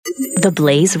The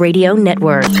Blaze Radio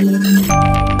Network.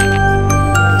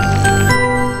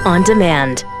 On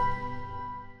demand.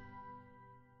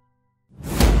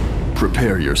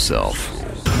 Prepare yourself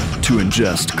to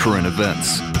ingest current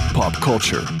events, pop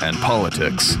culture, and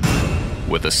politics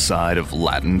with a side of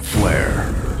Latin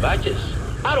flair. Badges?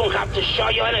 I don't have to show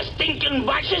you any stinking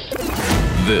badges.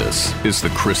 This is the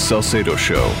Chris Salcedo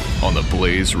Show on the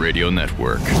Blaze Radio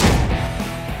Network.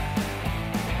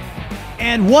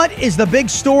 And what is the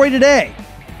big story today?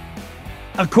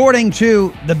 According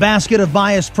to the basket of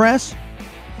biased press,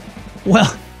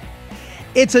 well,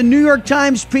 it's a New York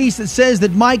Times piece that says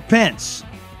that Mike Pence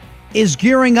is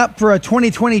gearing up for a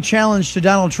 2020 challenge to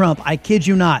Donald Trump. I kid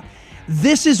you not.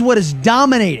 This is what is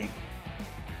dominating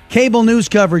cable news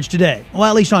coverage today. Well,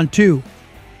 at least on two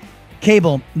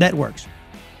cable networks.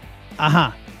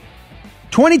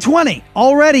 2020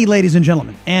 already, ladies and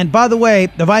gentlemen. And by the way,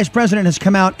 the vice president has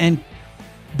come out and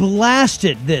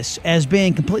blasted this as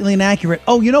being completely inaccurate.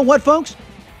 Oh, you know what, folks?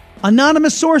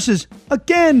 Anonymous sources.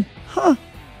 Again,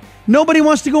 nobody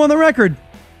wants to go on the record.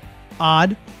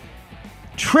 Odd.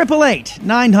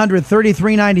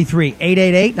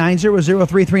 888-900-3393.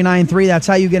 888-900-3393. That's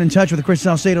how you get in touch with the Chris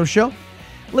Salcedo Show.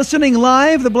 Listening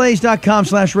live,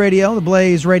 theblaze.com/radio, the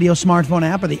Blaze Radio smartphone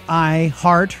app, or the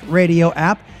iHeart Radio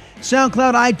app.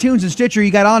 SoundCloud, iTunes, and Stitcher.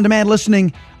 You got on-demand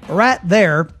listening right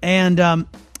there. And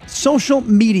social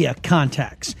media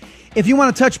contacts. If you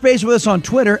want to touch base with us on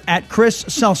Twitter, at Chris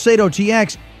Salcedo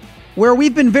TX, where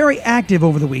we've been very active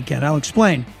over the weekend. I'll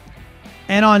explain.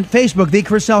 And on Facebook, The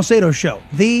Chris Salcedo Show.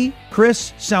 The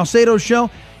Chris Salcedo Show.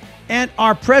 And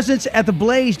our presence at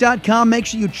theblaze.com. Make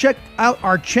sure you check out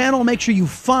our channel. Make sure you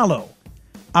follow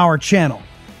our channel.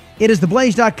 It is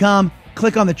theblaze.com.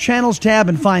 Click on the channels tab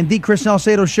and find The Chris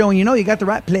Salcedo Show. And you know you got the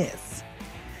right place.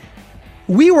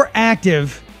 We were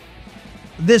active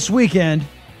this weekend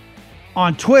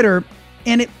on Twitter.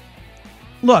 And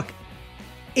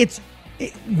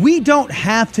we don't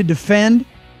have to defend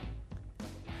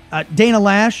Dana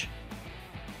Loesch.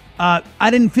 I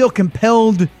didn't feel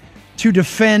compelled to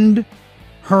defend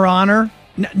her honor.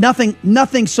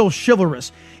 Nothing so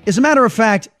chivalrous. As a matter of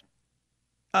fact,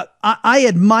 I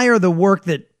admire the work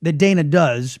that Dana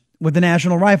does with the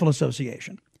National Rifle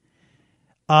Association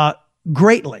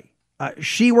greatly.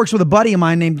 She works with a buddy of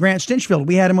mine named Grant Stinchfield.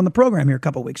 We had him on the program here a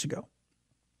couple weeks ago.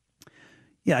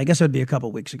 Yeah, I guess it would be a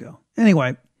couple weeks ago.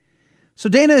 Anyway, so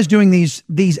Dana is doing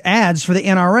these ads for the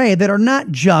NRA that are not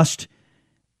just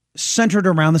centered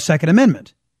around the Second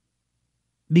Amendment.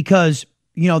 Because,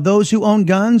 those who own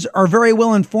guns are very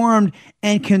well informed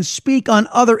and can speak on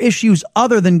other issues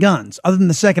other than guns, other than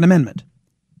the Second Amendment.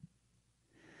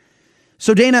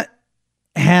 So Dana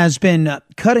has been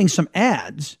cutting some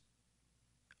ads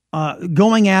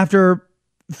going after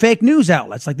fake news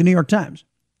outlets like the New York Times.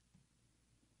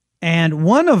 And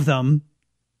one of them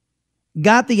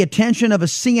got the attention of a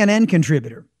CNN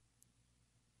contributor.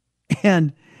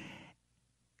 And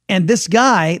this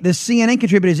guy, this CNN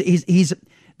contributor,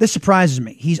 this surprises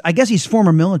me. I guess he's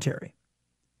former military.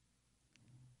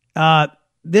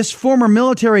 This former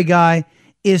military guy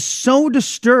is so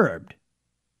disturbed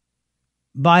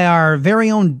by our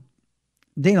very own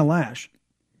Dana Loesch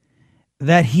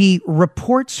that he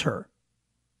reports her.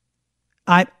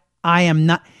 I am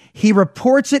not. He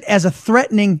reports it as a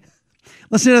threatening.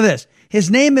 Listen to this. His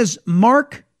name is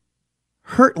Mark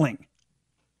Hertling.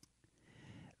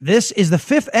 This is the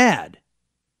fifth ad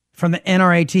from the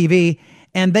NRA TV,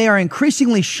 and they are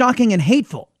increasingly shocking and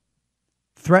hateful,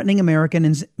 threatening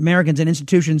Americans and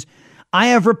institutions. I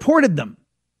have reported them.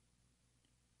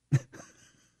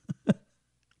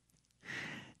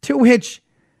 To which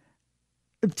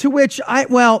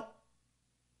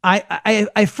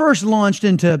I first launched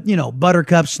into,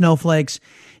 buttercup snowflakes.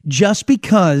 Just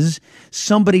because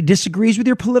somebody disagrees with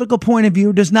your political point of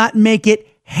view does not make it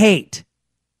hate.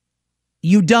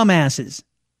 You dumbasses.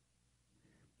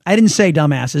 I didn't say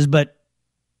dumbasses, but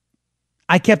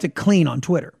I kept it clean on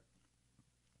Twitter.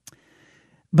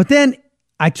 But then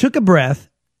I took a breath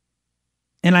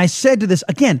and I said to this,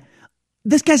 again,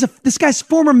 this guy's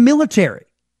former military.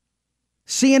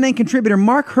 CNN contributor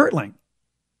Mark Hertling.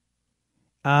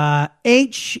 Hertling.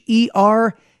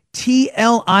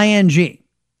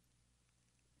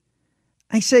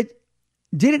 I said,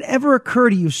 did it ever occur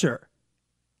to you, sir,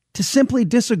 to simply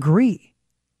disagree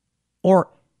or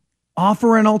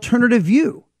offer an alternative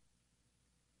view?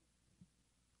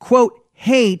 Quote,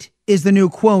 hate is the new,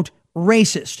 quote,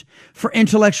 racist for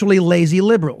intellectually lazy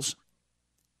liberals.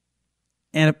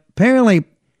 And apparently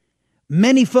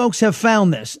many folks have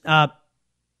found this. Let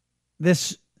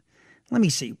me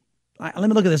see. Let me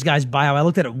look at this guy's bio. I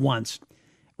looked at it once.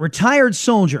 Retired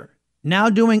soldier, now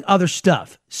doing other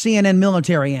stuff, CNN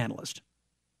military analyst.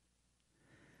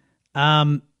 So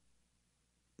I'm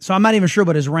not even sure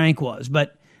what his rank was,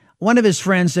 but one of his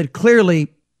friends said,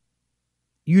 clearly,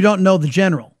 you don't know the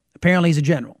general. Apparently, he's a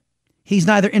general. He's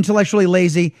neither intellectually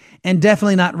lazy and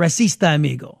definitely not racista,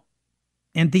 amigo.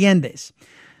 Entiendes?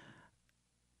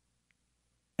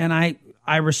 And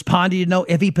I responded, you know,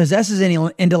 if he possesses any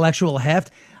intellectual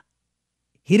heft,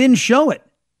 he didn't show it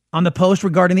on the post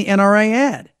regarding the NRA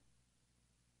ad.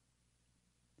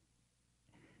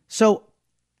 So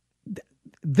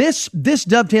this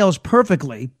dovetails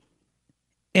perfectly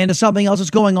into something else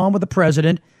that's going on with the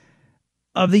president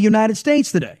of the United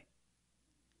States today,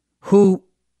 who,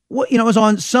 you know, is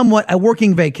on somewhat a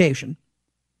working vacation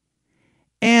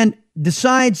and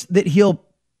decides that he'll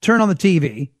turn on the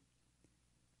TV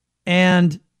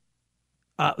and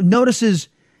notices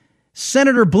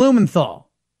Senator Blumenthal,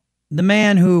 the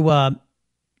man who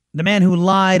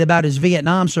lied about his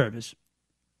Vietnam service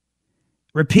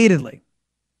repeatedly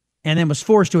and then was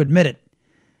forced to admit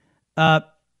it.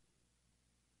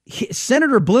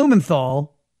 Senator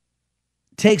Blumenthal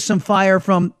takes some fire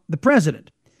from the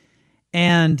president,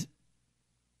 and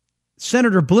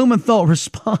Senator Blumenthal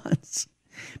responds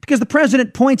because the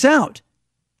president points out,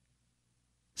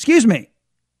 excuse me,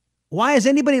 why is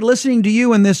anybody listening to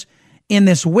you in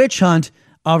this witch hunt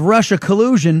of Russia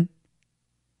collusion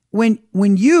when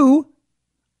you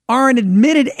are an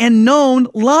admitted and known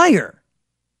liar?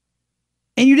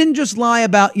 And you didn't just lie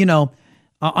about, you know,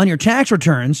 on your tax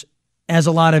returns, as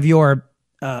a lot of your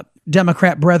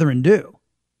Democrat brethren do.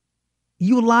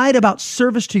 You lied about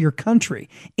service to your country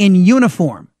in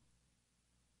uniform,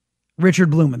 Richard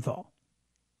Blumenthal.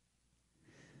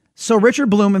 So Richard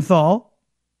Blumenthal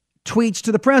tweets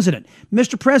to the president,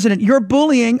 Mr. President, your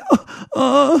bullying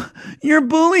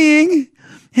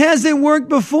hasn't worked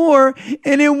before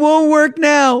and it won't work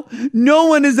now. No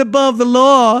one is above the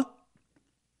law.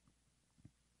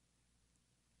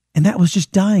 And that was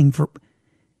just dying for,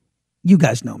 you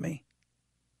guys know me.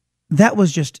 That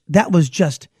was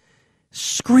just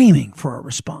screaming for a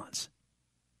response.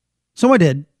 So I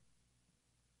did.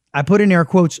 I put in air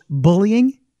quotes,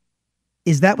 bullying.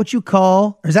 Is that what you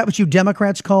call, or is that what you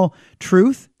Democrats call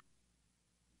truth?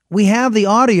 We have the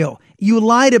audio. You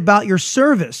lied about your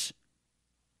service.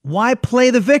 Why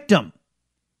play the victim?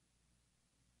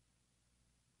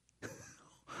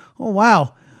 Oh,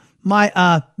 wow.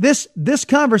 My this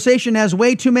conversation has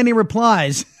way too many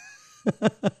replies.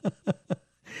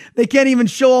 They can't even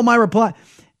show all my reply.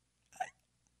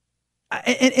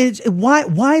 And it's,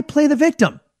 why play the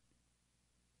victim?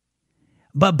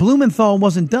 But Blumenthal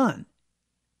wasn't done.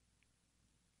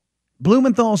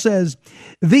 Blumenthal says,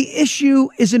 the issue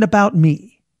isn't about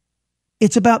me.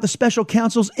 It's about the special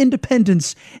counsel's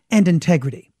independence and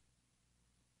integrity.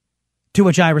 To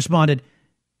which I responded,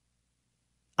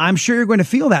 I'm sure you're going to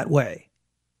feel that way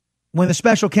when the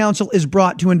special counsel is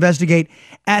brought to investigate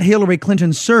at Hillary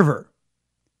Clinton's server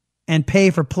and pay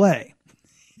for play.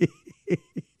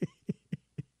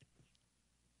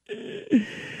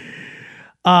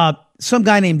 Some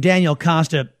guy named Daniel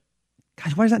Costa.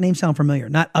 Gosh, why does that name sound familiar?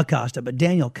 Not Acosta, but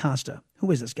Daniel Costa.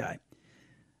 Who is this guy?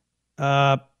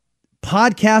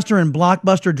 Podcaster and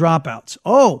Blockbuster dropouts.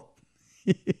 Oh,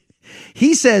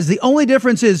 he says the only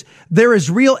difference is there is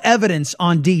real evidence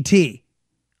on DT,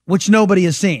 which nobody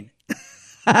has seen.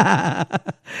 That's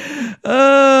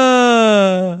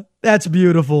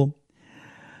beautiful.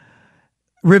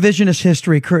 Revisionist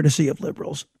history, courtesy of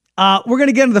liberals. We're going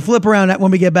to get into the flip around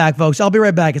when we get back, folks. I'll be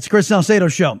right back. It's Chris Salcedo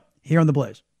Show here on The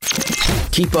Blaze.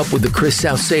 Keep up with the Chris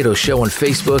Salcedo Show on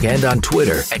Facebook and on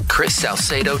Twitter at Chris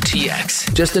Salcedo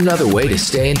TX. Just another way to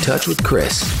stay in touch with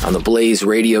Chris on the Blaze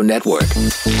Radio Network.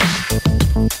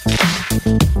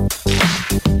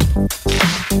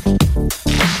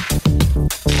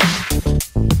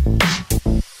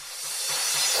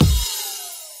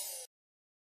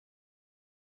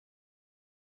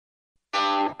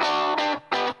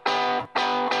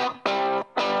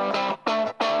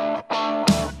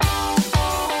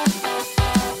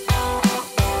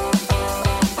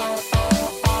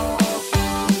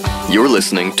 You're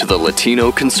listening to the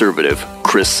Latino conservative,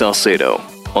 Chris Salcedo,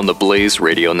 on the Blaze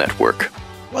Radio Network.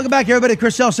 Welcome back, everybody.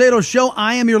 Chris Salcedo Show.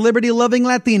 I am your liberty-loving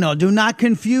Latino. Do not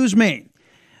confuse me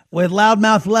with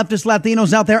loudmouth leftist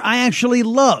Latinos out there. I actually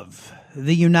love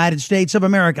the United States of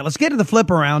America. Let's get to the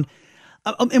flip around.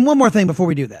 And one more thing before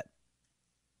we do that.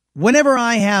 Whenever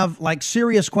I have like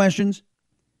serious questions,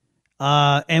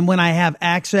 and when I have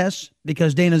access,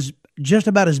 because Dana's just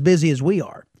about as busy as we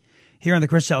are here on the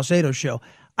Chris Salcedo Show,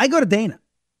 I go to Dana,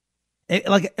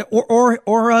 or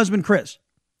her husband, Chris.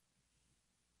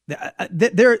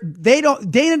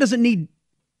 Dana doesn't need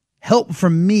help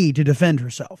from me to defend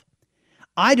herself.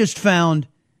 I just found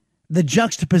the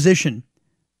juxtaposition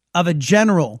of a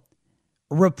general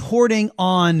reporting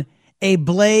on a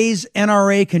Blaze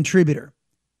NRA contributor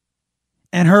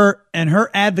and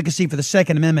her advocacy for the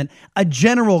Second Amendment, a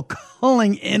general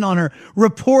calling in on her,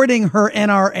 reporting her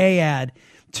NRA ad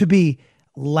to be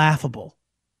laughable.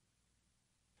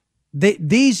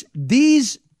 These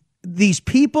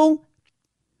people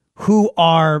who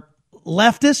are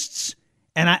leftists,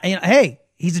 and hey,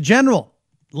 he's a general.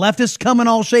 Leftists come in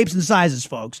all shapes and sizes,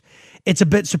 folks. It's a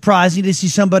bit surprising to see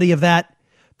somebody of that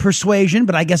persuasion,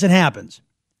 but I guess it happens.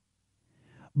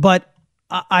 But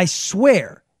I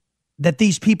swear that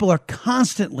these people are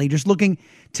constantly just looking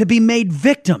to be made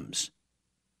victims.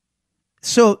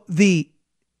 So the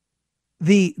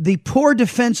poor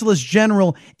defenseless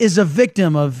general is a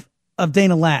victim of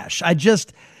Dana Loesch.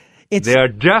 They're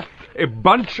just a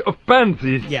bunch of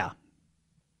pansies. Yeah.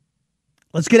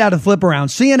 Let's get out of the flip around.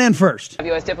 CNN first.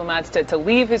 U.S. diplomats to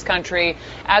leave his country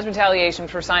as retaliation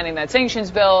for signing that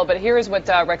sanctions bill. But here is what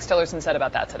Rex Tillerson said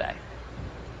about that today.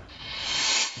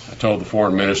 I told the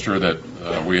foreign minister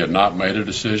that we had not made a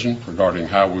decision regarding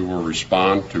how we will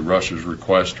respond to Russia's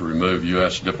request to remove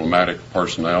U.S. diplomatic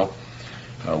personnel.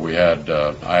 I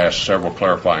asked several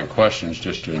clarifying questions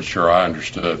just to ensure I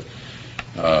understood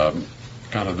kind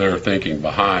of their thinking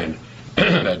behind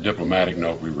that diplomatic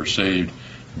note we received,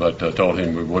 but told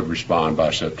him we would respond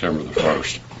by September the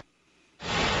 1st.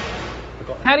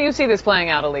 How do you see this playing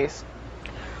out, Elise?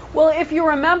 Well, if you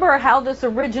remember how this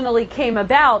originally came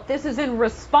about, this is in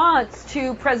response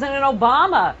to President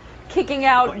Obama kicking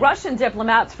out Russian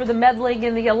diplomats for the meddling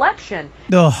in the election.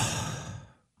 Oh,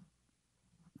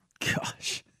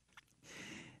 gosh.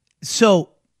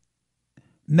 So,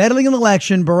 meddling in the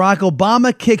election, Barack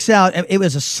Obama kicks out. It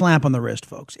was a slap on the wrist,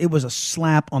 folks. It was a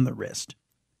slap on the wrist.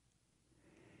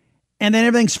 And then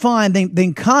everything's fine.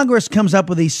 Then Congress comes up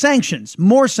with these sanctions,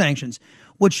 more sanctions,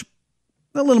 which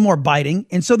a little more biting.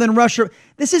 And so then Russia,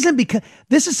 this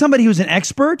is somebody who's an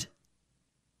expert.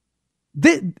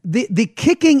 The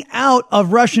kicking out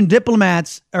of Russian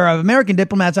diplomats or of American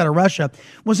diplomats out of Russia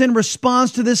was in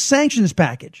response to this sanctions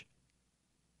package.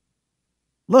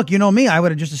 Look, you know me, I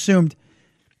would have just assumed,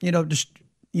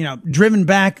 driven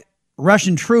back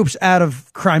Russian troops out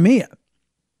of Crimea.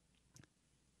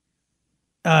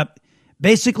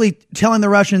 Basically telling the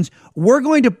Russians, we're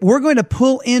going to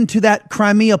pull into that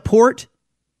Crimea port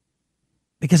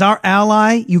because our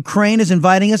ally, Ukraine, is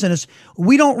inviting us, and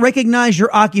we don't recognize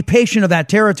your occupation of that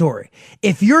territory.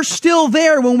 If you're still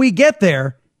there when we get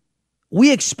there,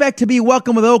 we expect to be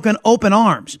welcomed with open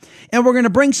arms. And we're going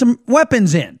to bring some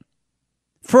weapons in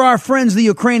for our friends, the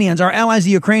Ukrainians, our allies,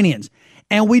 the Ukrainians.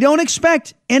 And we don't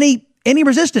expect any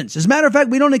resistance. As a matter of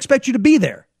fact, we don't expect you to be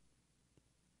there.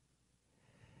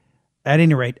 At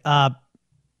any rate,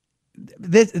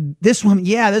 this one,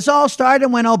 this all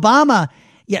started when Obama.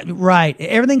 Yeah, right.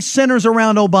 Everything centers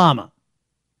around Obama.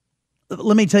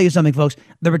 Let me tell you something, folks.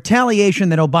 The retaliation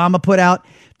that Obama put out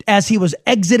as he was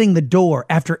exiting the door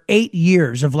after 8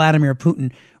 years of Vladimir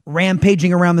Putin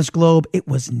rampaging around this globe, it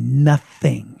was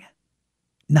nothing.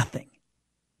 Nothing.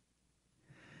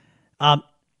 By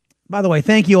the way,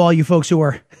 thank you all you folks who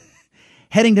are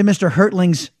heading to Mr.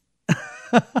 Hertling's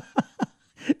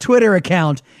Twitter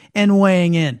account and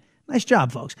weighing in. Nice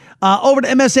job, folks. Over to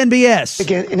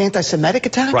MSNBS. An anti-Semitic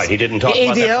attack. Right, he didn't talk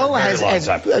about that for a very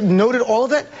long time. Noted all of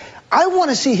that. I want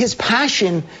to see his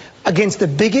passion against the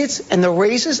bigots and the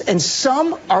racists, and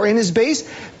some are in his base.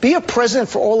 Be a president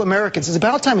for all Americans. It's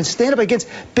about time and stand up against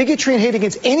bigotry and hate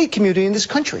against any community in this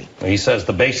country. He says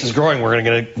the base is growing. We're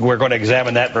going to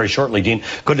examine that very shortly, Dean.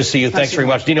 Good to see you. Thanks very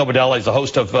much. Dino Badella is the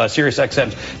host of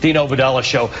SiriusXM's Dino Badella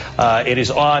Show. It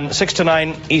is on 6 to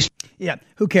 9 East. Yeah,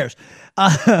 who cares?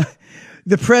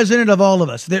 The president of all of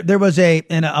us. There was a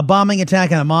bombing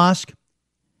attack on a mosque,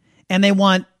 and they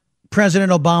want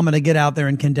President Obama to get out there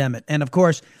and condemn it. And of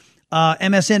course,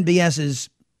 MSNBS's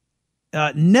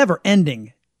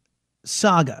never-ending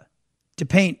saga to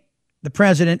paint the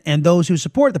president and those who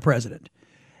support the president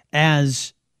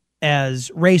as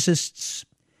racists.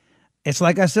 It's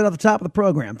like I said at the top of the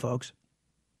program, folks.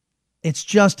 It's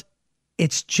just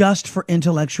for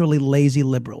intellectually lazy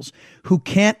liberals who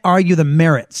can't argue the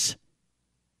merits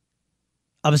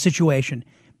of a situation.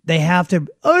 They have to,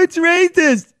 it's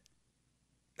racist.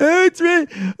 It's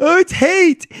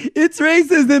hate. It's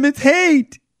racism. It's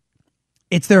hate.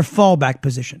 It's their fallback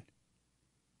position.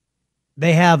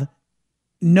 They have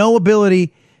no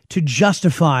ability to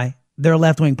justify their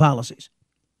left-wing policies.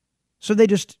 So they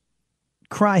just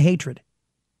cry hatred,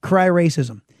 cry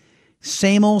racism.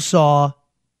 Same old saw,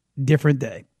 different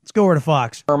day. Let's go over to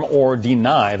Fox. Or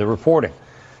deny the reporting.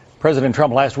 President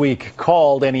Trump last week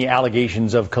called any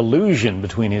allegations of collusion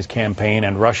between his campaign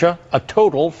and Russia a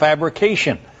total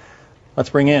fabrication. Let's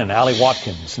bring in Ali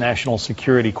Watkins, national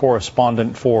security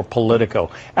correspondent for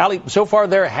Politico. Ali, so far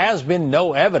there has been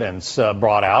no evidence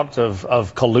brought out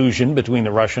of collusion between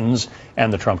the Russians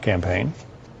and the Trump campaign.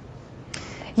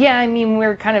 Yeah, I mean,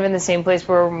 we're kind of in the same place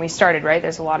where when we started, right?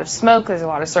 There's a lot of smoke, there's a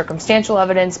lot of circumstantial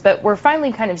evidence, but we're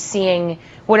finally kind of seeing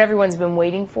what everyone's been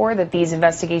waiting for, that these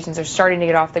investigations are starting to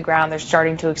get off the ground, they're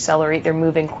starting to accelerate, they're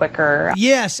moving quicker.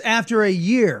 Yes, after a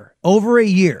year, over a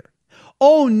year.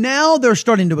 Oh, now they're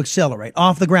starting to accelerate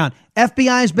off the ground.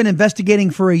 FBI has been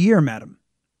investigating for a year, madam.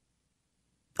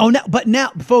 Oh, but now,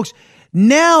 folks,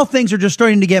 now things are just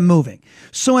starting to get moving.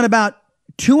 So in about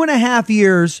 2.5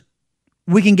 years,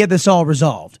 we can get this all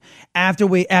resolved. After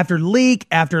leak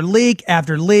after leak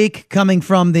after leak coming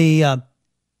from the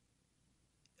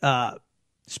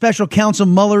special counsel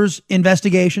Mueller's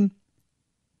investigation.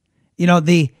 You know,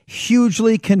 the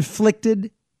hugely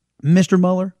conflicted Mr.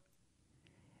 Mueller,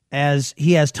 as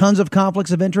he has tons of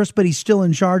conflicts of interest, but he's still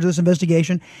in charge of this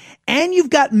investigation. And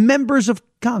you've got members of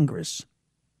Congress,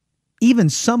 even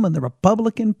some in the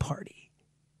Republican Party,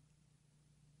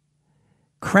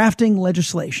 crafting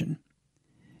legislation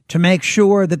to make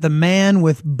sure that the man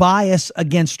with bias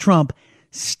against Trump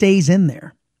stays in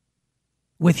there,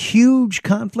 with huge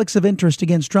conflicts of interest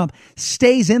against Trump,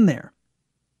 stays in there.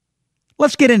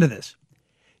 Let's get into this.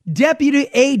 Deputy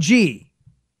AG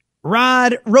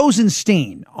Rod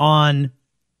Rosenstein on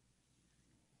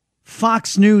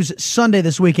Fox News Sunday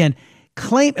this weekend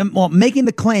making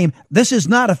the claim this is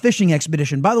not a fishing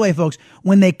expedition. By the way, folks,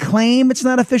 when they claim it's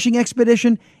not a fishing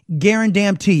expedition,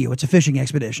 guarantee you it's a fishing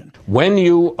expedition. When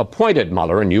you appointed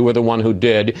Mueller, and you were the one who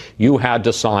did, you had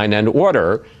to sign an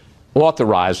order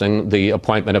authorizing the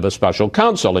appointment of a special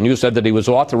counsel. And you said that he was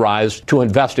authorized to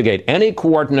investigate any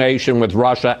coordination with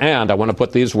Russia and, I want to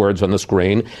put these words on the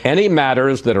screen, any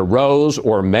matters that arose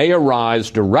or may arise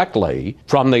directly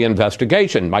from the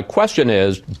investigation. My question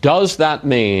is, does that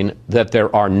mean that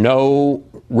there are no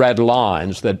red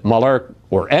lines that Mueller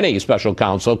or any special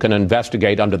counsel can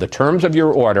investigate under the terms of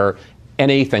your order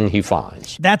anything he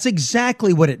finds? That's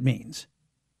exactly what it means.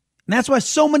 And that's why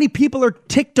so many people are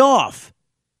ticked off.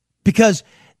 Because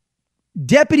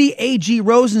Deputy AG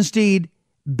Rosenstein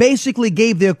basically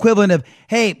gave the equivalent of,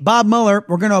 hey, Bob Mueller,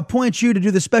 we're going to appoint you to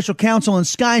do the special counsel and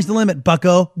sky's the limit,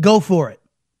 bucko. Go for it.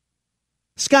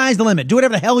 Sky's the limit. Do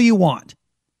whatever the hell you want.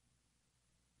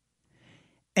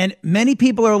 And many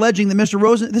people are alleging that Mr.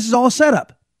 Rosenstein, this is all set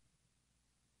up.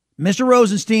 Mr.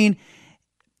 Rosenstein,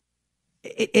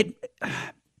 it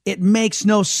makes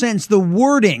no sense. The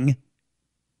wording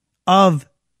of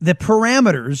the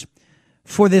parameters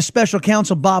for this special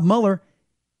counsel, Bob Mueller,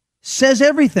 says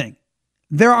everything.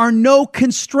 There are no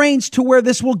constraints to where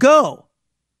this will go.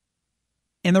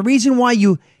 And the reason why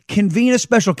you convene a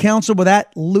special counsel with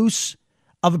that loose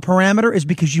of a parameter is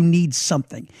because you need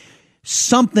something.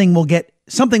 Something will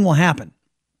happen.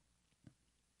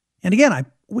 And again,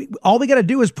 all we got to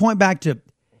do is point back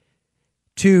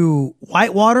to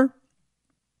Whitewater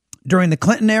during the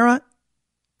Clinton era,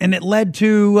 and it led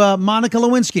to Monica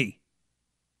Lewinsky.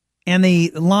 And the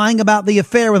lying about the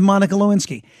affair with Monica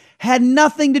Lewinsky had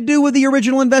nothing to do with the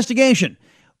original investigation.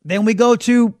 Then we go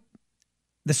to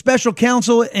the special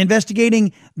counsel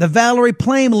investigating the Valerie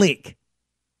Plame leak.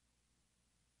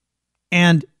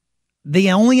 And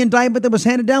the only indictment that was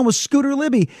handed down was Scooter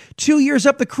Libby, 2 years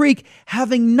up the creek,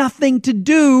 having nothing to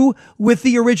do with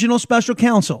the original special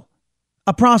counsel.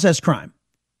 A process crime.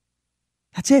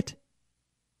 That's it.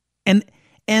 And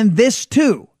this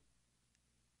too.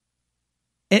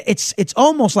 It's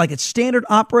almost like it's standard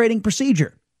operating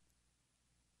procedure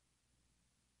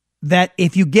that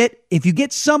if you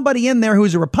get somebody in there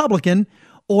who's a Republican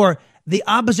or the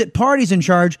opposite party's in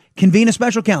charge, convene a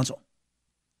special counsel.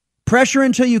 Pressure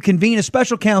until you convene a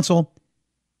special counsel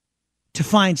to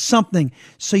find something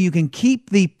so you can keep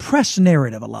the press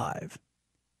narrative alive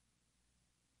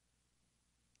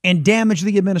and damage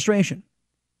the administration.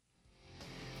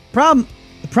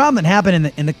 The problem that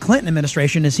happened in the Clinton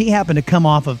administration is he happened to come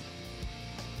off of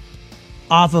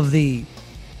the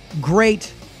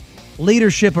great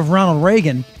leadership of Ronald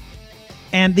Reagan,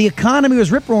 and the economy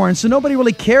was rip-roaring, so nobody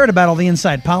really cared about all the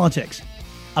inside politics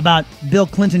about Bill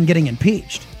Clinton getting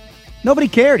impeached. Nobody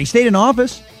cared. He stayed in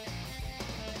office.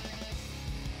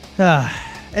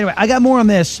 Anyway, I got more on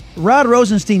this. Rod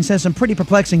Rosenstein says some pretty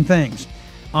perplexing things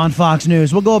on Fox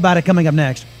News. We'll go about it coming up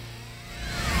next.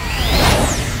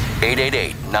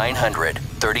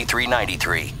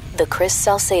 888-900-3393. The Chris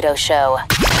Salcedo Show.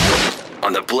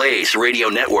 On the Blaze Radio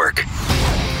Network.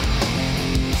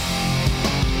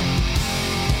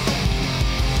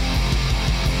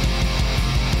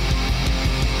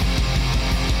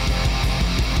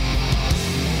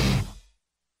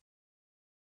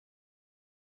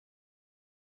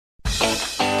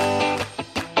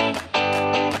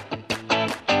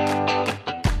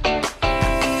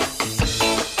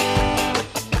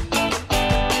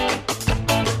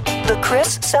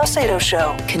 Chris Salcedo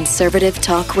Show. Conservative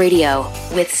talk radio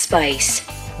with spice.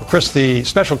 Chris, the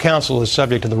special counsel is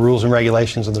subject to the rules and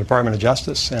regulations of the Department of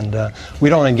Justice, and we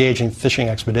don't engage in fishing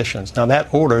expeditions. Now,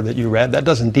 that order that you read, that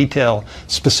doesn't detail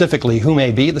specifically who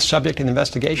may be the subject of the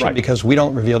investigation, right, because we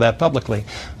don't reveal that publicly.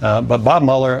 But Bob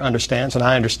Mueller understands, and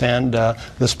I understand,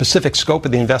 the specific scope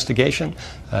of the investigation,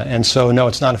 and so, no,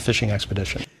 it's not a fishing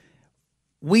expedition.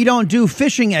 We don't do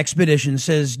fishing expeditions,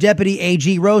 says Deputy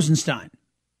A.G. Rosenstein.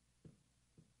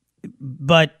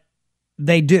 But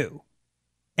they do.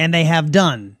 And they have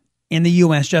done in the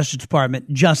U.S. Justice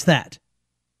Department just that.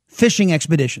 Fishing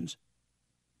expeditions.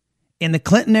 In the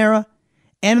Clinton era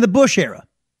and in the Bush era.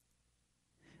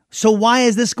 So why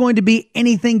is this going to be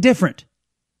anything different?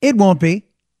 It won't be.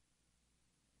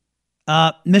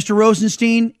 Mr.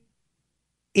 Rosenstein,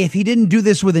 if he didn't do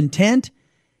this with intent,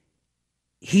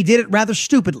 he did it rather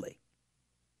stupidly.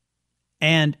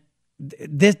 And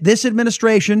this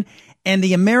administration and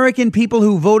the American people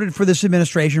who voted for this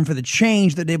administration, for the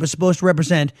change that it was supposed to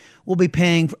represent, will be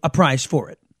paying a price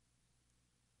for it.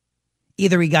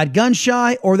 Either he got gun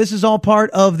shy, or this is all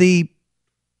part of the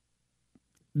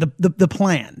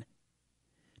plan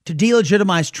to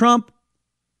delegitimize Trump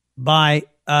by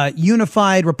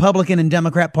unified Republican and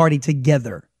Democrat Party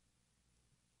together.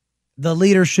 The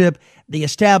leadership, the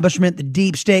establishment, the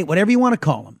deep state, whatever you want to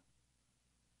call them.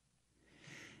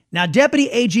 Now, Deputy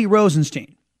A.G.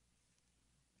 Rosenstein,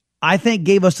 I think,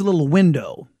 gave us a little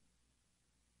window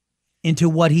into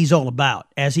what he's all about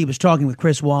as he was talking with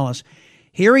Chris Wallace.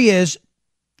 Here he is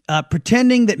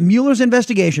pretending that Mueller's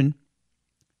investigation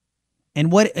and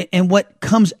what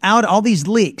comes out, all these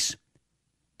leaks,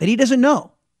 that he doesn't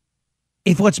know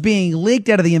if what's being leaked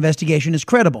out of the investigation is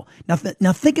credible.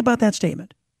 Now think about that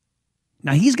statement.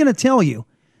 Now, he's going to tell you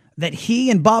that he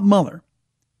and Bob Mueller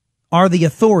are the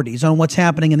authorities on what's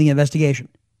happening in the investigation.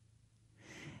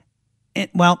 And,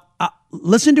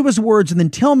 listen to his words and then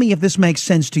tell me if this makes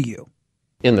sense to you.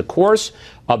 In the course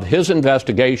of his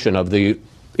investigation of the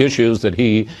issues that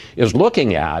he is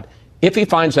looking at, if he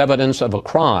finds evidence of a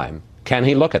crime, can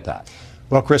he look at that?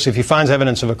 Well, Chris, if he finds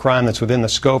evidence of a crime that's within the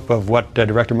scope of what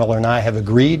Director Mueller and I have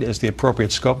agreed is the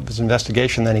appropriate scope of his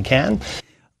investigation, then he can.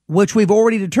 Which we've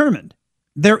already determined.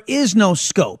 There is no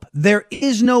scope. There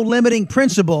is no limiting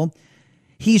principle.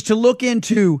 He's to look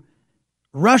into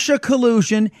Russia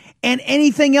collusion and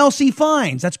anything else he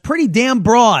finds. That's pretty damn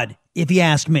broad, if you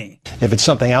ask me. If it's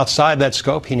something outside that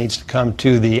scope, he needs to come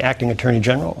to the acting attorney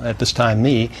general, at this time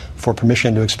me, for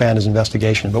permission to expand his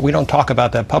investigation. But we don't talk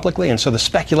about that publicly, and so the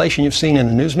speculation you've seen in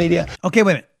the news media... Okay,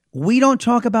 wait a minute. We don't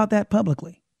talk about that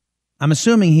publicly. I'm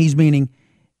assuming he's meaning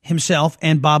himself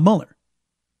and Bob Mueller.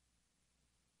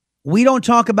 We don't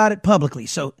talk about it publicly.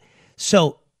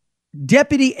 So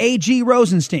Deputy A.G.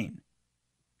 Rosenstein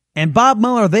and Bob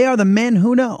Mueller, they are the men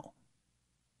who know.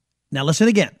 Now listen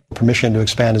again. Permission to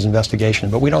expand his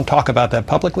investigation, but we don't talk about that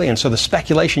publicly, and so the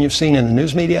speculation you've seen in the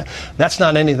news media, that's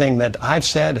not anything that I've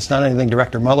said. It's not anything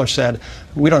Director Mueller said.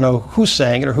 We don't know who's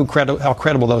saying it or how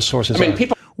credible those sources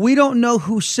are. We don't know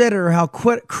who said it or how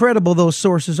credible those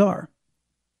sources are.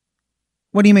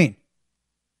 What do you mean?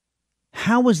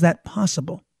 How is that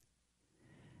possible?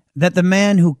 That the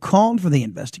man who called for the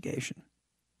investigation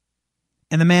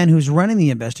and the man who's running the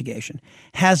investigation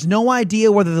has no idea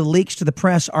whether the leaks to the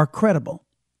press are credible.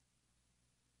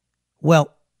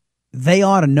 Well, they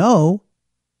ought to know,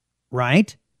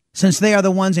 right? Since they are the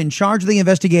ones in charge of the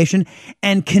investigation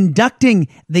and conducting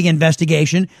the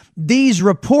investigation, these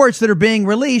reports that are being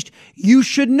released, you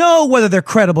should know whether they're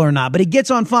credible or not. But he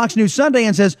gets on Fox News Sunday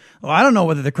and says, I don't know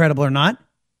whether they're credible or not.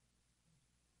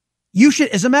 You should,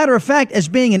 as a matter of fact, as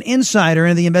being an insider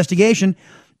in the investigation,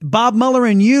 Bob Mueller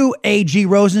and you, A.G.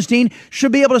 Rosenstein,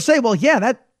 should be able to say, well,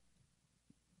 yeah,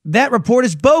 that report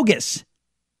is bogus.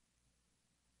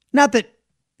 Not that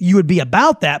you would be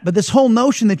about that, but this whole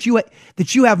notion that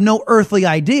you have no earthly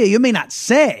idea, you may not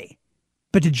say,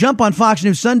 but to jump on Fox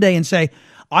News Sunday and say,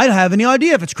 I don't have any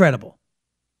idea if it's credible.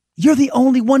 You're the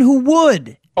only one who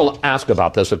would. I'll ask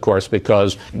about this, of course,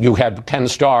 because you had Ken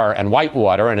Starr and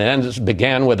Whitewater, and it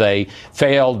began with a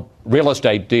failed real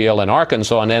estate deal in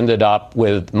Arkansas and ended up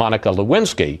with Monica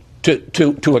Lewinsky.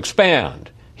 To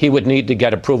expand, he would need to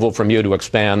get approval from you to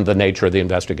expand the nature of the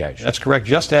investigation. That's correct,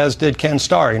 just as did Ken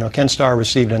Starr. Ken Starr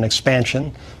received an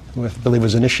expansion, I believe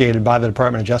was initiated by the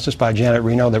Department of Justice, by Janet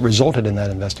Reno, that resulted in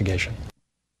that investigation.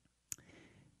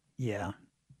 Yeah.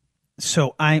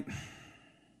 So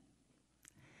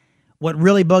what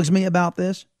really bugs me about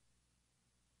this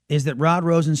is that Rod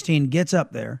Rosenstein gets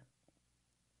up there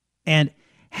and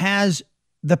has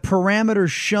the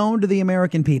parameters shown to the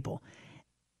American people,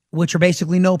 which are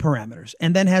basically no parameters,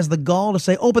 and then has the gall to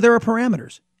say, but there are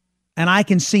parameters. And I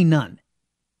can see none.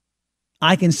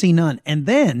 I can see none. And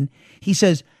then he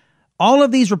says, all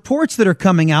of these reports that are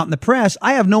coming out in the press,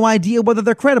 I have no idea whether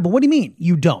they're credible. What do you mean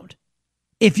you don't?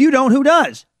 If you don't, who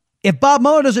does? If Bob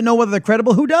Mueller doesn't know whether they're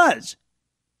credible, who does?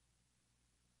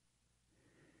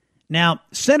 Now,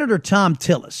 Senator Tom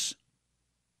Tillis,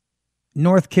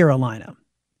 North Carolina,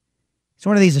 he's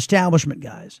one of these establishment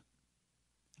guys,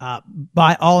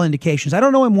 by all indications. I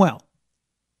don't know him well.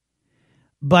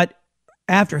 But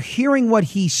after hearing what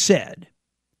he said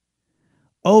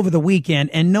over the weekend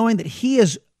and knowing that he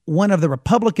is one of the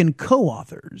Republican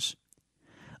co-authors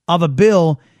of a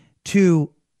bill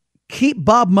to keep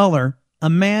Bob Mueller, a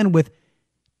man with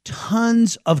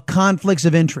tons of conflicts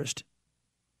of interest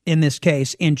in this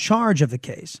case, in charge of the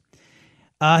case.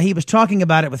 He was talking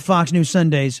about it with Fox News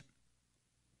Sunday's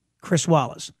Chris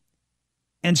Wallace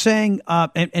and saying,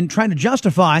 and trying to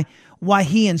justify why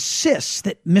he insists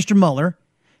that Mr. Mueller,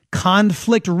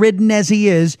 conflict-ridden as he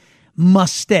is,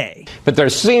 must stay. But there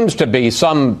seems to be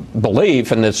some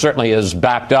belief, and this certainly is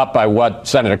backed up by what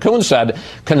Senator Coons said,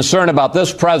 concern about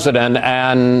this president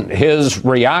and his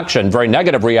reaction, very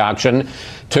negative reaction,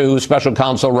 to Special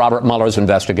Counsel Robert Mueller's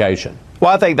investigation.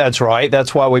 Well, I think that's right.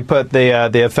 That's why we put the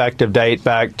effective date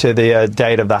back to the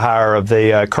date of the hire of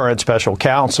the current special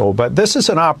counsel. But this is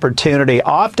an opportunity.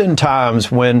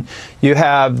 Oftentimes when you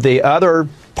have the other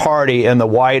party in the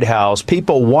White House,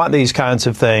 people want these kinds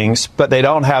of things, but they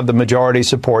don't have the majority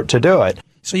support to do it.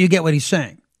 So you get what he's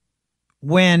saying.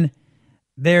 When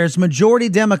there's majority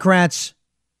Democrats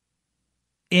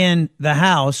in the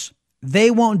House,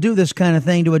 they won't do this kind of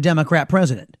thing to a Democrat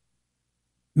president.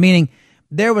 Meaning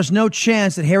there was no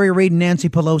chance that Harry Reid and Nancy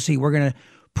Pelosi were going to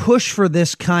push for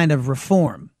this kind of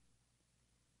reform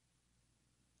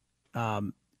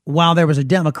while there was a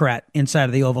Democrat inside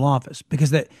of the Oval Office,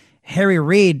 because that Harry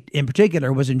Reid, in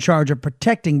particular, was in charge of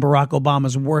protecting Barack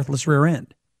Obama's worthless rear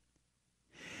end.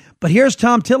 But here's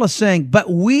Tom Tillis saying, but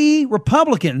we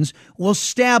Republicans will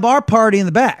stab our party in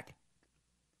the back.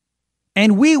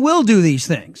 And we will do these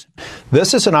things.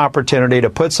 This is an opportunity to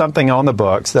put something on the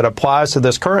books that applies to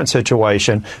this current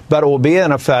situation, but it will be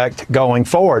in effect going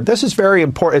forward. This is very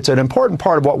important. It's an important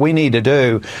part of what we need to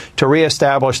do to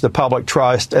reestablish the public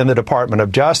trust in the Department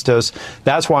of Justice.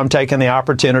 That's why I'm taking the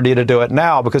opportunity to do it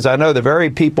now, because I know the very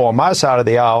people on my side of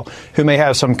the aisle who may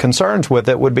have some concerns with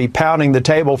it would be pounding the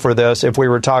table for this if we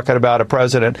were talking about a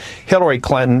President Hillary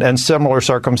Clinton and similar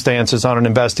circumstances on an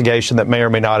investigation that may or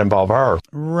may not involve her.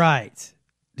 Right.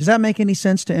 Does that make any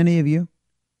sense to any of you?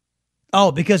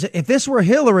 Oh, because if this were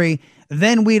Hillary,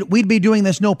 then we'd be doing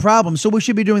this no problem. So we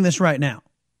should be doing this right now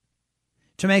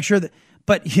to make sure that.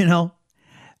 But you know,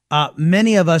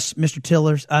 many of us, Mr.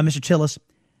 Tillis,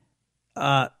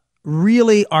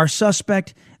 really are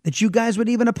suspect that you guys would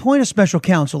even appoint a special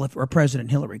counsel if it were President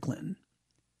Hillary Clinton.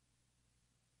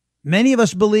 Many of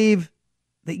us believe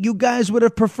that you guys would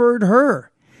have preferred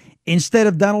her instead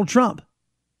of Donald Trump.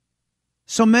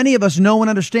 So many of us know and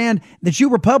understand that you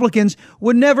Republicans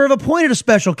would never have appointed a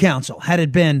special counsel had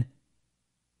it been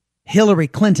Hillary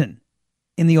Clinton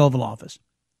in the Oval Office.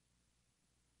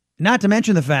 Not to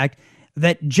mention the fact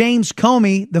that James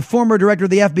Comey, the former director of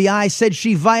the FBI, said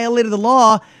she violated the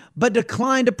law but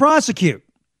declined to prosecute.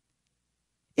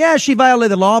 Yeah, she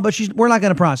violated the law, but we're not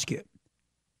going to prosecute.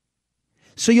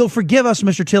 So you'll forgive us,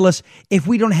 Mr. Tillis, if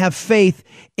we don't have faith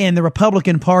in the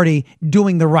Republican Party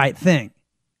doing the right thing.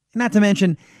 Not to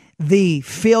mention the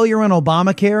failure on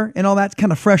Obamacare and all that's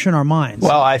kind of fresh in our minds.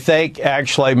 Well, I think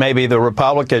actually maybe the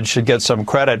Republicans should get some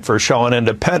credit for showing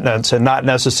independence and not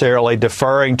necessarily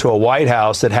deferring to a White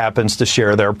House that happens to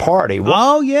share their party.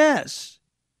 Oh, yes.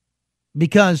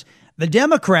 Because the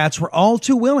Democrats were all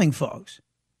too willing, folks,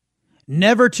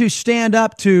 never to stand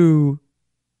up to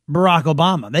Barack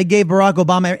Obama. They gave Barack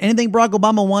Obama anything Barack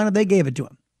Obama wanted, they gave it to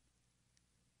him.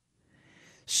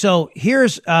 So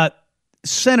here's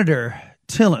Senator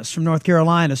Tillis from North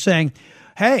Carolina saying,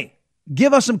 hey,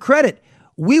 give us some credit.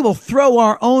 We will throw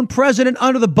our own president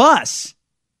under the bus.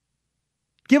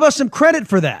 Give us some credit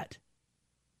for that.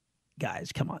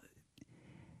 Guys, come on.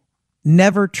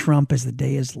 Never Trump as the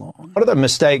day is long. One of the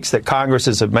mistakes that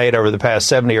Congresses have made over the past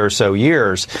 70 or so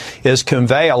years is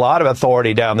convey a lot of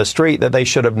authority down the street that they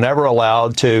should have never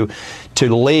allowed to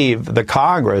leave the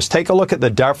Congress. Take a look at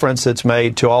the deference that's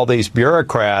made to all these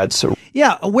bureaucrats.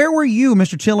 Yeah, where were you,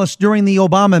 Mr. Tillis, during the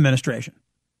Obama administration?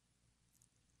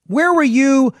 Where were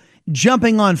you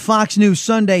jumping on Fox News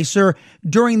Sunday, sir,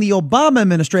 during the Obama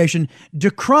administration,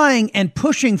 decrying and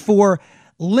pushing for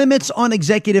limits on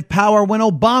executive power when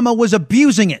Obama was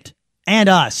abusing it and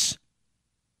us?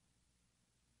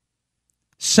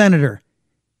 Senator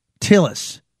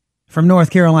Tillis from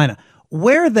North Carolina,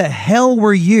 where the hell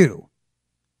were you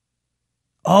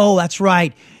Oh, that's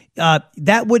right.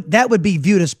 That would be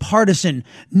viewed as partisan,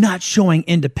 not showing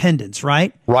independence,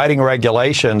 right? Writing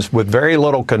regulations with very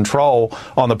little control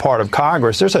on the part of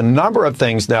Congress. There's a number of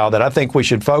things now that I think we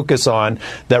should focus on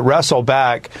that wrestle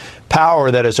back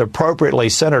power that is appropriately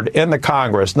centered in the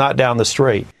Congress, not down the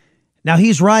street. Now,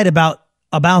 he's right about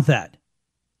that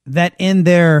in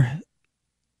their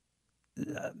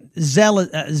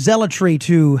zealotry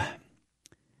to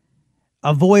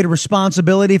avoid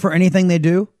responsibility for anything they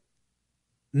do,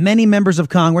 many members of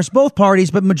Congress, both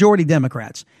parties, but majority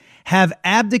Democrats, have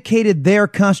abdicated their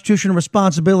constitutional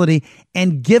responsibility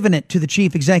and given it to the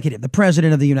chief executive, the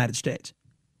president of the United States.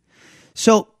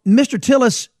 So Mr.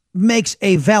 Tillis makes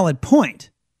a valid point.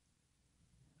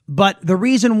 But the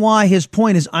reason why his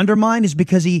point is undermined is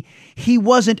because he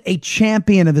wasn't a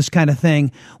champion of this kind of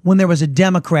thing when there was a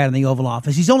Democrat in the Oval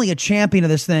Office. He's only a champion of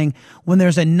this thing when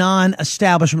there's a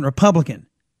non-establishment Republican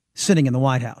sitting in the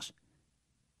White House.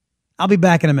 I'll be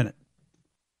back in a minute.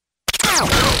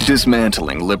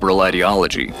 Dismantling liberal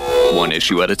ideology, one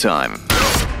issue at a time.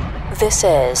 This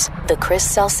is The Chris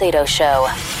Salcedo Show,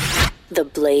 the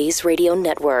Blaze Radio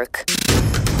Network.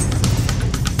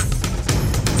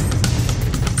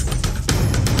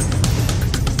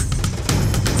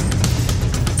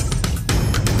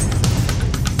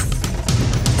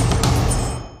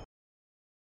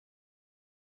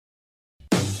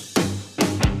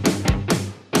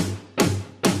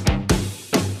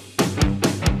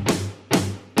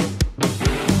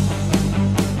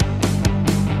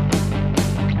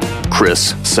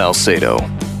 Chris Salcedo.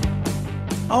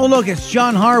 Oh, look, it's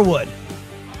John Harwood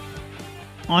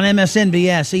on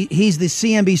MSNBS. He's the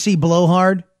CNBC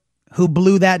blowhard who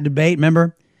blew that debate,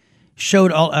 remember?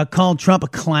 Called Trump a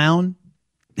clown.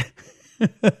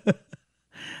 The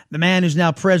man who's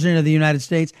now president of the United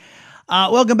States.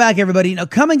 Welcome back, everybody. Now,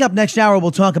 coming up next hour,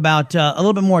 we'll talk about a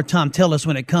little bit more Tom Tillis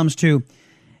when it comes to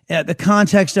the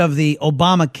context of the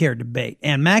Obamacare debate.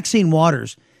 And Maxine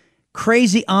Waters,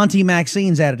 crazy Auntie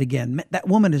Maxine's at it again. That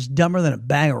woman is dumber than a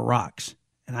bag of rocks,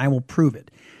 and I will prove it.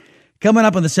 Coming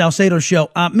up on the Salcedo Show.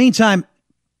 Meantime,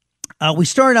 we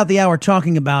started out the hour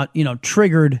talking about,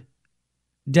 triggered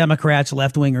Democrats,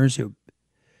 left-wingers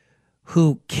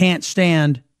who can't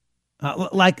stand,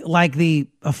 like the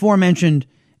aforementioned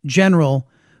general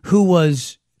who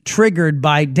was triggered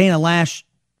by Dana Loesch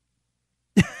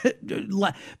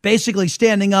basically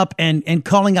standing up and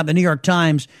calling out the New York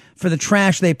Times for the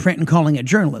trash they print and calling it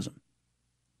journalism,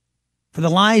 for the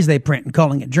lies they print and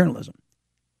calling it journalism.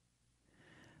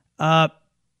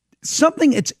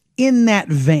 Something that's in that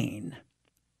vein,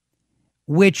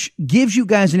 which gives you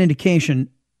guys an indication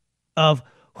of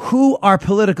who our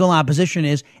political opposition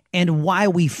is and why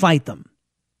we fight them.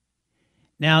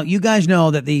 Now, you guys know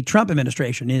that the Trump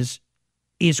administration is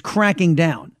cracking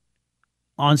down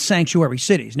on sanctuary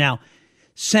cities. Now,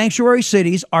 sanctuary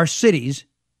cities are cities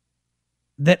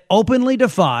that openly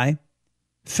defy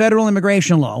federal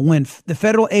immigration law. When the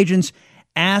federal agents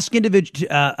ask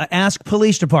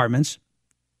police departments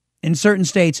in certain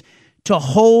states to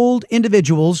hold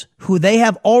individuals who they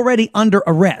have already under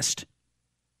arrest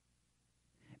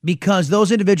because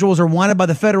those individuals are wanted by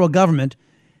the federal government,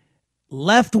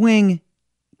 left-wing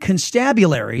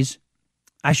constabularies,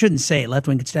 I shouldn't say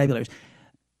left-wing constabularies,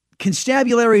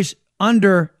 constabularies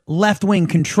under left-wing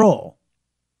control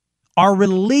are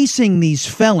releasing these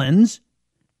felons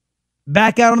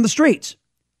back out on the streets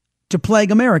to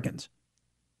plague Americans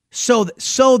so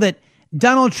that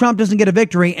Donald Trump doesn't get a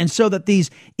victory and so that these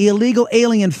illegal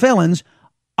alien felons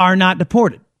are not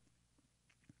deported.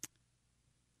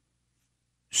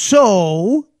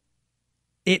 So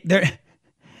the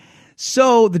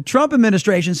Trump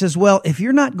administration says, well, if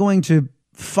you're not going to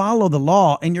follow the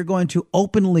law and you're going to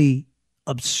openly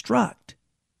obstruct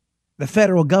the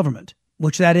federal government,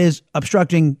 which that is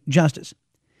obstructing justice,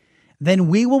 then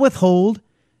we will withhold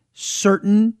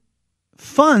certain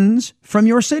funds from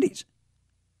your cities.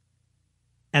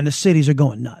 And the cities are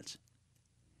going nuts.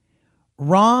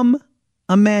 Rahm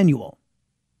Emanuel,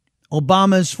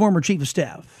 Obama's former chief of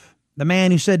staff, the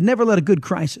man who said, never let a good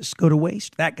crisis go to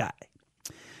waste, that guy.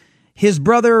 His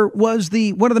brother was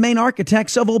one of the main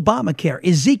architects of Obamacare,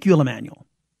 Ezekiel Emanuel.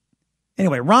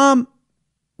 Anyway, Rahm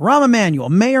Emanuel,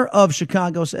 mayor of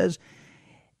Chicago, says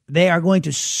they are going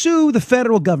to sue the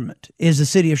federal government, is the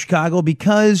city of Chicago,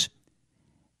 because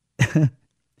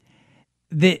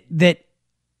that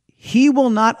he will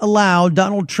not allow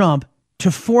Donald Trump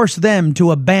to force them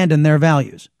to abandon their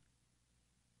values.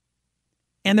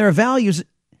 And their values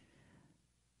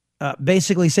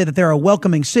basically say that they're a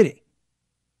welcoming city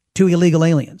to illegal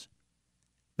aliens.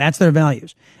 That's their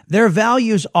values. Their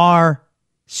values are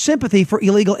sympathy for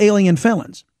illegal alien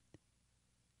felons.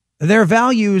 Their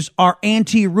values are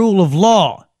anti-rule of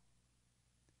law.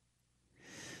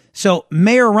 So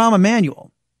Mayor Rahm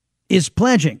Emanuel is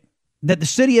pledging that the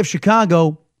city of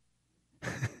Chicago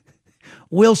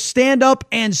will stand up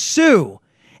and sue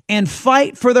and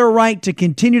fight for their right to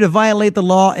continue to violate the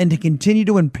law and to continue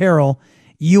to imperil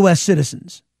U.S.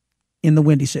 citizens in the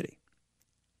Windy City.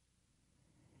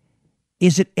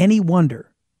 Is it any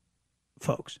wonder,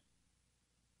 folks,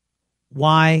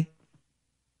 why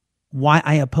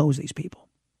I oppose these people?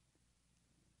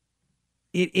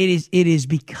 It is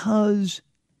because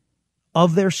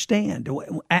of their stand.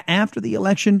 After the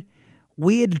election,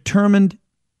 we had determined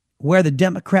where the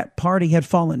Democrat Party had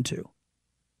fallen to,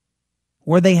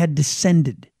 where they had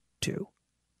descended to.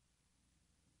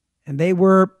 And they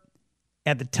were,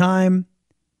 at the time,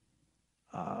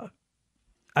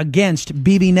 against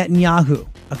Bibi Netanyahu,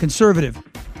 a conservative,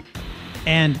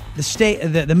 and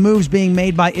the moves being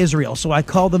made by Israel. So I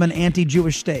called them an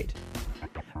anti-Jewish state.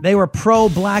 They were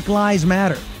pro-Black Lives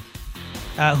Matter,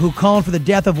 who called for the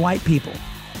death of white people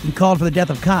and called for the death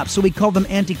of cops. So we called them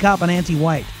anti-cop and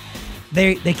anti-white.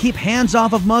 They keep hands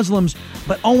off of Muslims,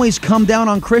 but always come down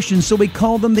on Christians, so we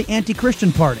call them the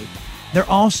anti-Christian party. They're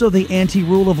also the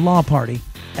anti-rule of law party,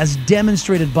 as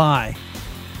demonstrated by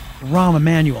Rahm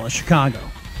Emanuel in Chicago.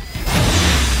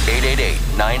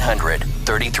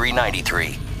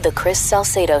 888-900-3393. The Chris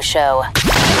Salcedo Show.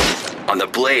 On the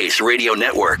Blaze Radio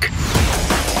Network.